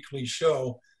regular weekly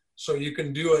show, so you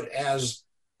can do it as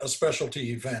a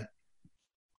specialty event.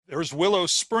 There's Willow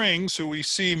Springs, who we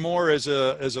see more as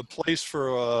a place for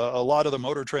a lot of the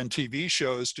Motor Trend TV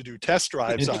shows to do test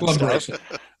drives on stuff.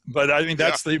 But I mean,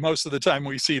 that's the most of the time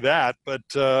we see that. But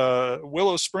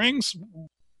Willow Springs,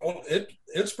 well,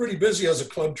 it's pretty busy as a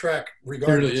club track,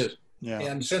 regardless. It really is. yeah.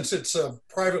 And since it's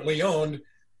privately owned,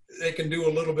 they can do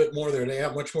a little bit more there. They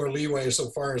have much more leeway so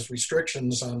far as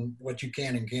restrictions on what you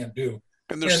can and can't do.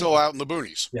 And they're still out in the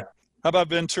boonies. Yeah. How about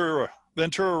Ventura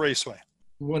Raceway?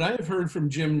 What I have heard from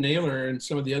Jim Naylor and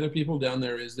some of the other people down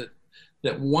there is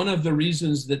that one of the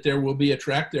reasons that there will be a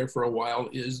track there for a while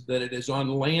is that it is on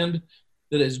land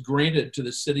that is granted to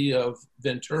the city of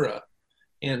Ventura.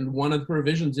 And one of the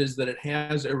provisions is that it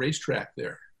has a racetrack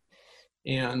there.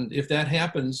 And if that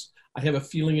happens, I have a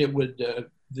feeling it would,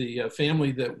 the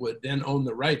family that would then own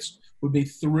the rights would be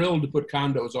thrilled to put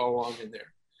condos all along in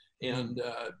there and,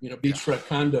 beachfront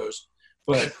condos.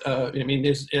 But, I mean,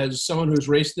 as someone who's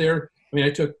raced there, I mean, I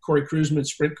took Corey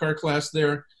Kruzman's sprint car class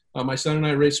there. My son and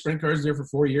I raced sprint cars there for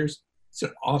 4 years. It's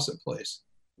an awesome place.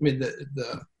 I mean,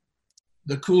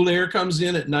 the cool air comes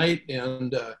in at night,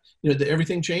 and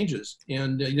everything changes.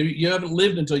 And you haven't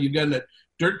lived until you've gotten a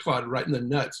dirt clod right in the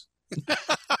nuts.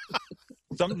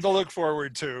 Something to look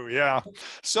forward to, yeah.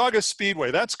 Saugus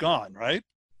Speedway, that's gone, right?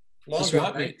 Long ago,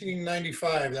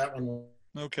 1995, that one.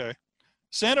 Okay.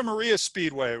 Santa Maria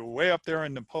Speedway, way up there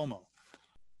in Nipomo.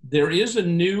 There is a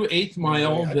new 8th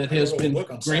mile that has been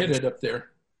granted up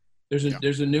there. There's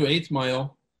a new 8th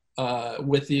mile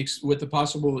with the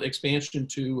possible expansion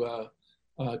to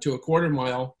a quarter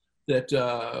mile that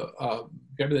a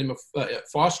guy by the name of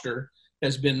Foster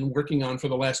has been working on for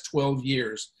the last 12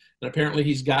 years. And apparently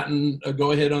he's gotten a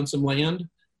go-ahead on some land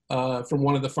from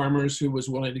one of the farmers who was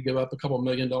willing to give up a couple $1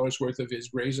 million worth of his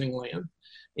grazing land.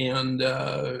 And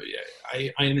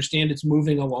I understand it's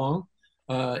moving along.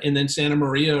 And then Santa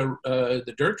Maria,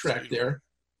 the dirt track there,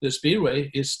 the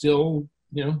speedway is still,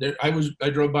 there. I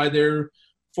drove by there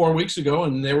 4 weeks ago,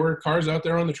 and there were cars out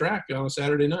there on the track on a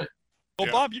Saturday night.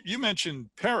 Well, Bob, you mentioned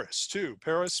Paris too.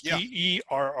 Paris, Yeah.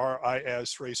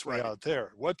 Perris Raceway out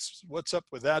there. What's up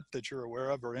with that you're aware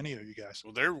of, or any of you guys?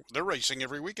 Well, they're racing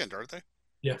every weekend, aren't they?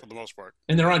 Yeah, for the most part.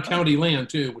 And they're on county land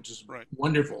too, which is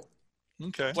wonderful.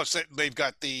 Okay. Plus, they've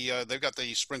got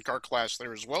the sprint car class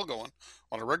there as well going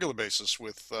on a regular basis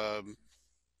with I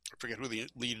forget who the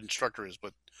lead instructor is,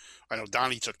 but I know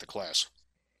Donnie took the class.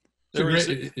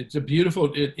 It's a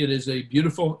beautiful. It is a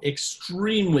beautiful,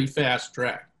 extremely fast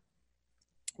track.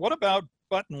 What about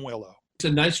Buttonwillow? It's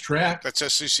a nice track. That's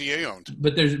SCCA owned.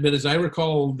 But as I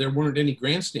recall, there weren't any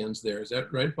grandstands there. Is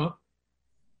that right, Bob?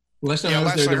 Last time I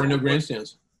was there were no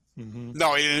grandstands. Mm-hmm.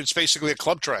 No, it's basically a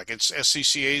club track. It's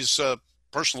SCCA's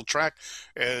personal track,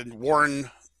 and Warren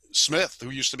Smith, who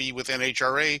used to be with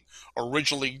NHRA,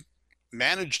 originally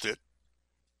managed it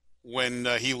when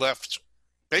he left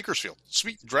Bakersfield.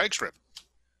 Sweet drag strip.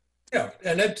 Yeah,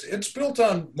 and it's built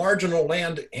on marginal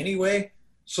land anyway,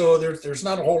 so there's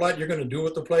not a whole lot you're going to do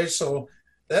with the place. So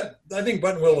that I think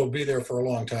Buttonwillow will be there for a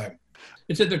long time.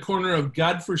 It's at the corner of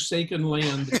godforsaken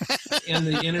land and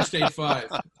the Interstate 5.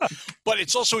 But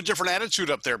it's also a different attitude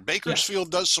up there.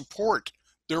 Bakersfield does support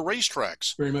their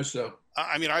racetracks. Very much so.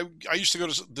 I mean, I used to go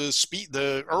to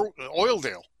the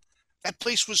Oildale. That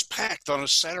place was packed on a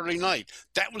Saturday night.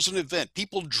 That was an event.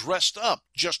 People dressed up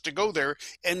just to go there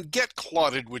and get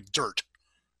clotted with dirt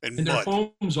and mud. There are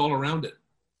homes all around it.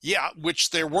 Yeah,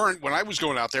 which there weren't when I was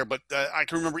going out there, but I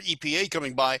can remember EPA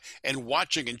coming by and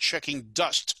watching and checking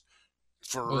dust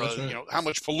for how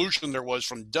much pollution there was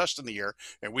from dust in the air,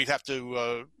 and we'd have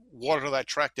to water that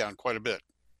track down quite a bit.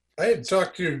 I had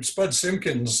talked to Spud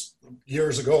Simpkins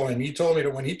years ago, and he told me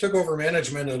that when he took over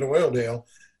management at Oildale,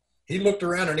 he looked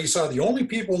around and he saw the only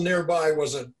people nearby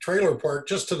was a trailer park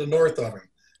just to the north of him.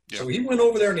 Yep. So he went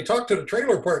over there and he talked to the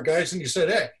trailer park guys and he said,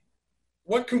 "Hey,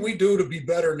 what can we do to be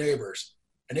better neighbors?"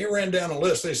 And they ran down a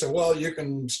list. They said, well, you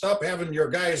can stop having your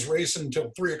guys racing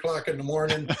until 3 o'clock in the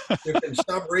morning. You can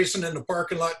stop racing in the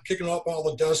parking lot, kicking up all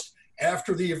the dust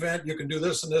after the event. You can do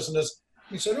this and this and this.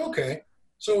 He said, okay.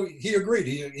 So he agreed.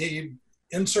 He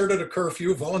inserted a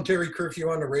curfew, voluntary curfew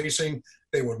on the racing.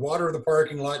 They would water the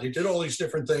parking lot. He did all these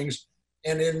different things.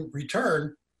 And in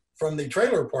return from the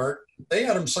trailer park, they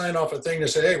had him sign off a thing that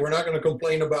said, hey, we're not going to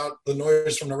complain about the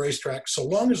noise from the racetrack. So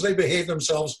long as they behave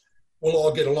themselves, we'll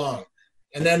all get along.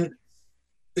 And then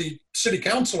the city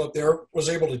council up there was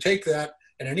able to take that,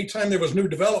 and anytime there was new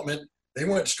development, they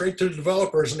went straight to the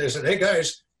developers and they said, hey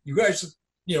guys, you guys,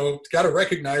 got to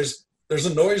recognize there's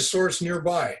a noise source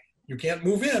nearby. You can't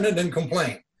move in and then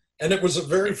complain. And it was a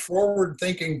very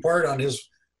forward-thinking part on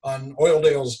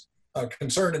Oildale's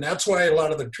concern, and that's why a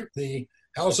lot of the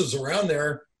houses around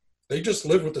there, they just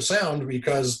live with the sound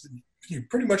because you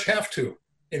pretty much have to,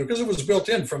 because it was built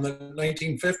in from the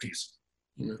 1950s.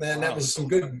 And that was some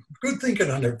good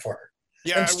thinking on their part.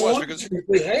 Yeah, and it was because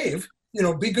behave,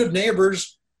 be good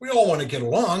neighbors. We all want to get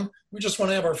along. We just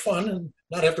want to have our fun and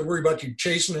not have to worry about you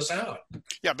chasing us out.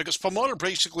 Yeah, because Pomona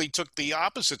basically took the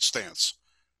opposite stance,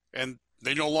 and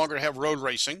they no longer have road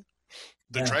racing.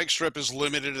 The drag strip is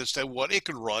limited as to what it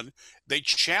could run. They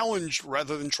challenge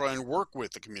rather than try and work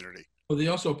with the community. Well, they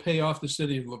also pay off the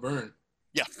city of Laverne.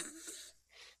 Yeah,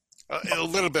 a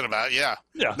little bit about Yeah,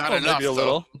 not enough. Maybe a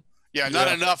little. Yeah,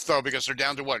 not enough though, because they're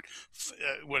down to what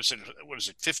is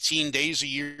it? 15 days a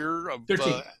year of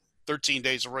 13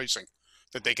 days of racing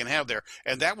that they can have there,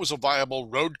 and that was a viable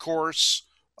road course.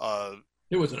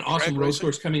 It was an awesome road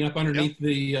course coming up underneath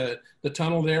the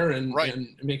tunnel there, and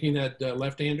making that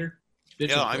left-hander.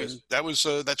 Yeah, I mean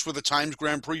that's where the Times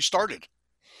Grand Prix started.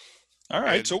 All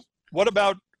right, so what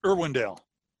about Irwindale?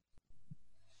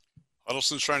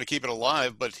 Huddleston's trying to keep it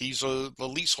alive, but he's the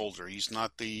leaseholder. He's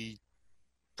not the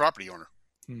property owner.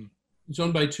 It's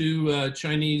owned by two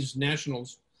Chinese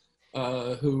nationals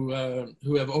who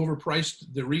have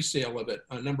overpriced the resale of it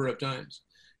a number of times.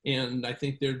 And I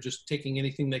think they're just taking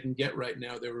anything they can get right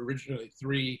now. There were originally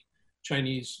 3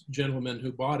 Chinese gentlemen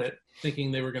who bought it,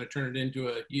 thinking they were going to turn it into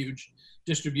a huge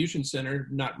distribution center,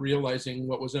 not realizing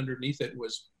what was underneath it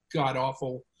was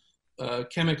god-awful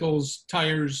chemicals,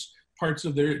 tires, parts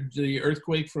of the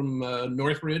earthquake from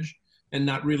Northridge, and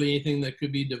not really anything that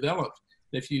could be developed.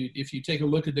 If you take a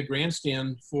look at the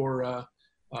grandstand for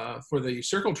the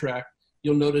circle track,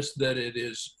 you'll notice that it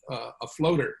is a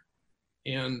floater,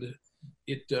 and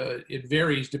it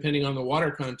varies depending on the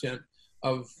water content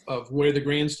of where the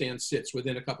grandstand sits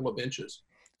within a couple of inches.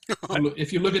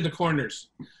 If you look at the corners,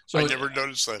 so I never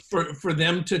noticed that. For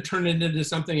them to turn it into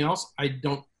something else, I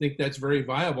don't think that's very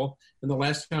viable. And the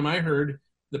last time I heard,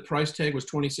 the price tag was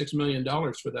 $26 million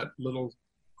for that little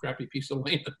crappy piece of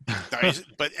land.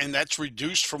 And that's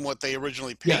reduced from what they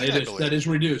originally paid. Yeah, it is. That is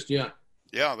reduced. Yeah.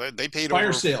 Yeah, they paid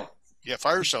fire sale. Yeah,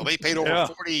 fire sale. They paid over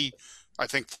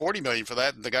 40 million for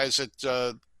that. And the guys at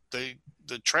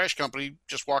the trash company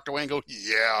just walked away and go,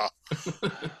 yeah.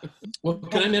 Well,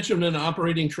 can I mention an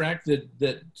operating track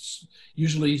that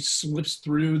usually slips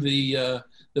through the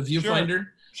viewfinder?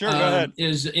 Sure, go ahead.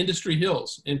 Is Industry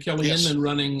Hills and Kelly Inman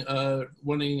running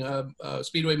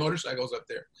Speedway motorcycles up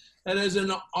there. That is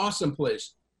an awesome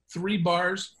place. 3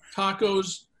 bars,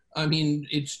 tacos. I mean,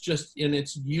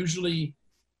 it's usually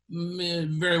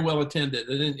very well attended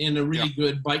and a really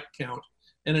good bike count,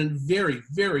 and a very,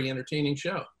 very entertaining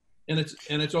show. And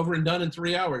it's over and done in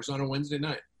 3 hours on a Wednesday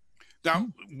night. Now,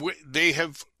 they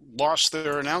have lost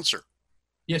their announcer.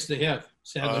 Yes, they have,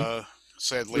 sadly.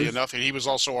 Sadly enough, and he was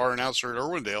also our announcer at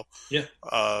Irwindale. Yeah.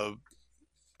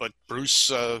 But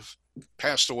Bruce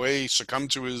passed away,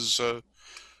 succumbed to his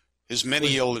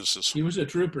many illnesses. He was a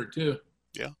trooper too.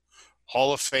 Yeah.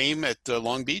 Hall of Fame at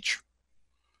Long Beach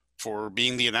for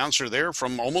being the announcer there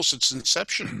from almost its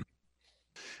inception.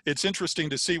 It's interesting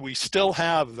to see. We still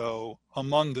have, though,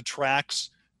 among the tracks,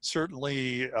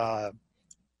 certainly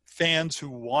fans who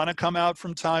want to come out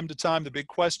from time to time. The big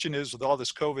question is, with all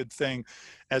this COVID thing,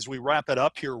 as we wrap it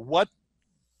up here,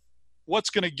 what's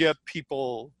going to get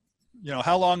people,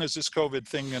 how long is this COVID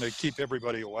thing going to keep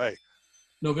everybody away?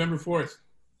 November 4th.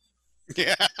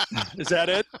 Yeah. Is that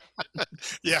it?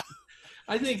 Yeah.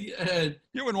 I think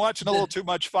you've been watching a little too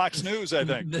much Fox News, I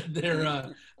think.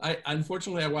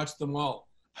 Unfortunately, I watched them all.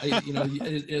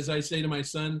 As I say to my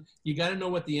son, you got to know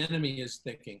what the enemy is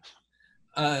thinking.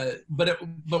 But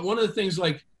one of the things,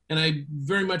 and I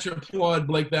very much applaud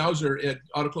Blake Bowser at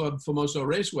Auto Club Famoso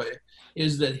Raceway,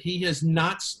 is that he has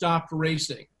not stopped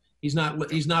racing. He's not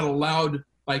allowed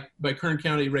by Kern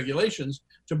County regulations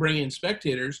to bring in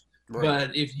spectators. Right.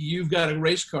 But if you've got a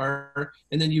race car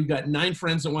and then you've got 9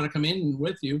 friends that want to come in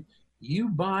with you, you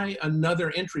buy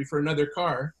another entry for another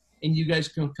car and you guys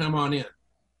can come on in.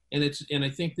 And I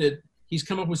think that he's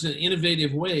come up with some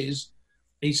innovative ways.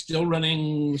 He's still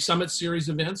running Summit Series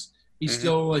events. He's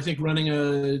still, I think, running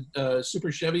a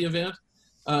Super Chevy event.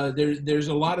 There's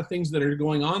a lot of things that are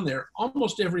going on there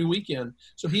almost every weekend.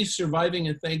 So he's surviving,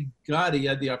 and thank God he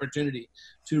had the opportunity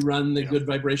to run the Good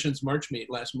Vibrations March meet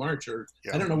last March, or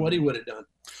I don't know what he would have done.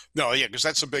 No, yeah, because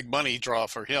that's a big money draw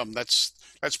for him. That's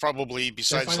probably,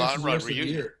 besides the Hot Rod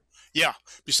Reunion. Yeah,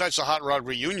 besides the Hot Rod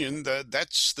Reunion,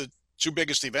 that's the two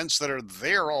biggest events that are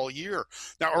there all year.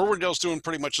 Now, Irwindale's doing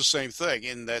pretty much the same thing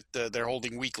in that they're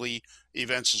holding weekly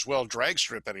events as well, drag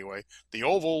strip anyway. The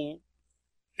Oval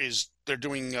they're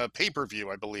doing pay-per-view,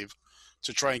 I believe,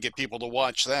 to try and get people to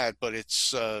watch that, but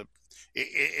it's not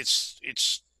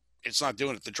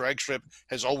doing it. The drag strip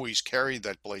has always carried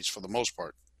that place for the most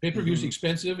part. Pay-per-view is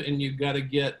expensive, and you've got to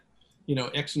get,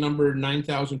 X number,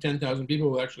 9,000, 10,000 people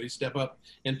will actually step up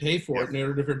and pay for it in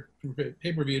order for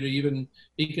pay-per-view to even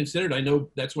be considered. I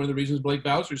know that's one of the reasons Blake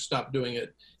Bowser stopped doing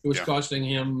it. It was costing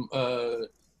him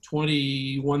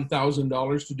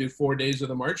 $21,000 to do 4 days of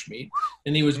the March meet,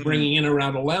 and he was bringing in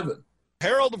around 11.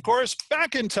 Harold, of course,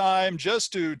 back in time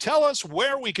just to tell us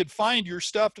where we could find your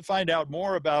stuff to find out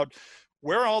more about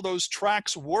where all those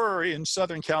tracks were in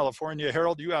Southern California.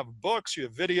 Harold, you have books, you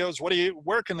have videos.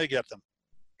 Where can they get them?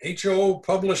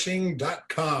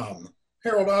 HOpublishing.com.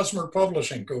 Harold Osmer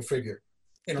Publishing, go figure.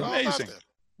 Amazing.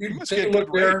 You can take a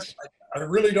look there. I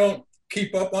really don't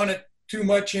keep up on it too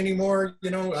much anymore.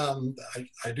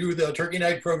 I do the Turkey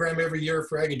Night program every year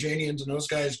for Agajanians and those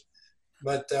guys.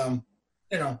 But,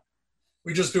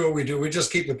 we just do what we do. We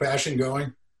just keep the passion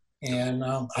going. And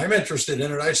I'm interested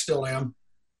in it. I still am.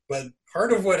 But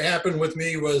part of what happened with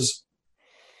me was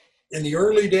in the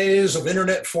early days of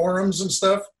internet forums and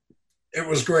stuff, it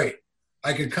was great.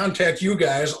 I could contact you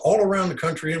guys all around the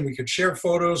country and we could share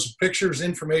photos, pictures,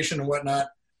 information and whatnot,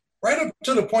 right up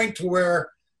to the point to where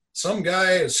some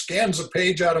guy scans a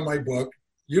page out of my book,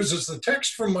 uses the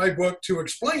text from my book to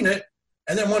explain it,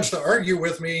 and then wants to argue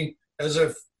with me as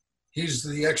if he's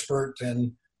the expert.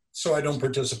 And so I don't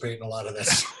participate in a lot of that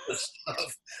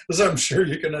stuff, as I'm sure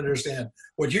you can understand.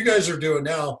 What you guys are doing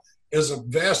now is a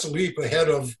vast leap ahead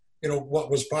of,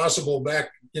 what was possible back,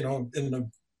 in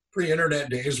the pre-internet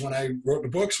days when I wrote the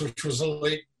books, which was the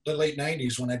late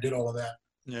 90s when I did all of that.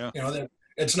 Yeah.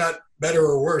 It's not better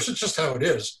or worse. It's just how it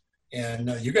is. And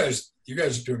you guys are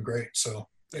doing great. So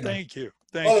thank you.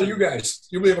 All you guys,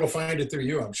 you'll be able to find it through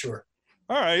you, I'm sure.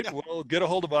 All right. Yeah. Well, get a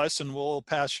hold of us and we'll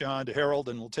pass you on to Harold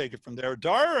and we'll take it from there.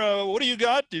 Dar, what do you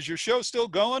got? Is your show still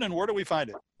going and where do we find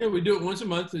it? Yeah, we do it once a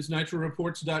month. It's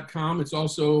NitroReports.com. It's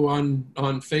also on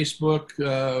Facebook,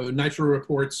 Nitro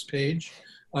Reports page.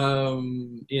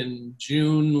 In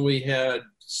June, we had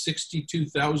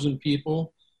 62,000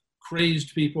 people,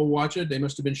 crazed people watch it. They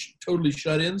must have been totally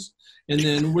shut-ins. And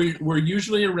then we're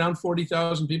usually around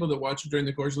 40,000 people that watch it during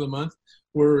the course of the month.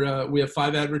 We have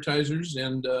 5 advertisers,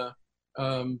 and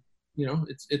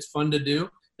it's fun to do.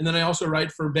 And then I also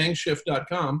write for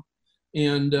bangshift.com,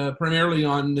 and primarily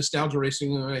on nostalgia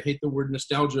racing. I hate the word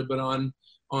nostalgia, but on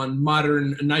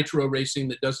modern nitro racing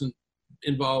that doesn't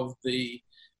involve the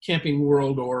Camping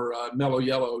World or Mellow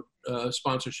Yellow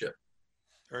sponsorship.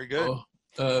 Very good.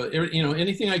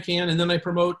 Anything I can. And then I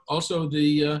promote also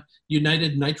the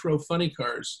United Nitro Funny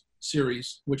Cars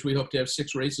series, which we hope to have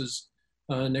 6 races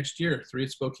next year. 3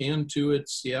 at Spokane, 2 at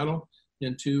Seattle,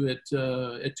 and 2 at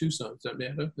Tucson. Does that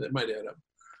add up? That might add up.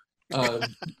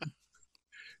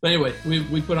 But anyway,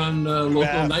 we put on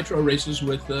local nitro races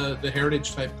with the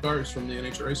heritage type cars from the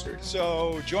NHRA series.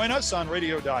 So join us on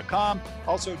radio.com.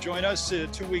 Also join us 2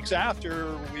 weeks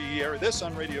after we air this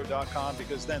on radio.com,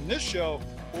 because then this show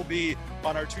will be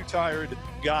on our Two Tired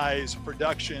Guys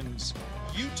Productions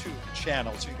YouTube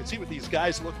channel. So you can see what these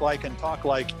guys look like and talk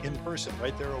like in person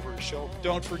right there over the show.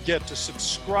 Don't forget to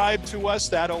subscribe to us.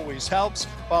 That always helps.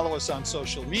 Follow us on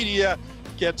social media.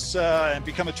 And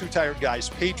become a Two Tired Guys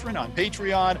patron on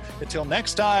Patreon. Until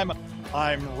next time,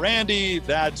 I'm Randy,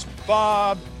 that's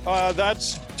Bob,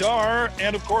 that's Dar,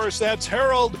 and of course that's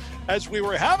Harold, as we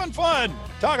were having fun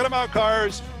talking about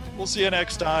cars. We'll see you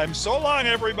next time. So long,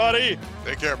 everybody.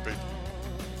 Take care, Pete.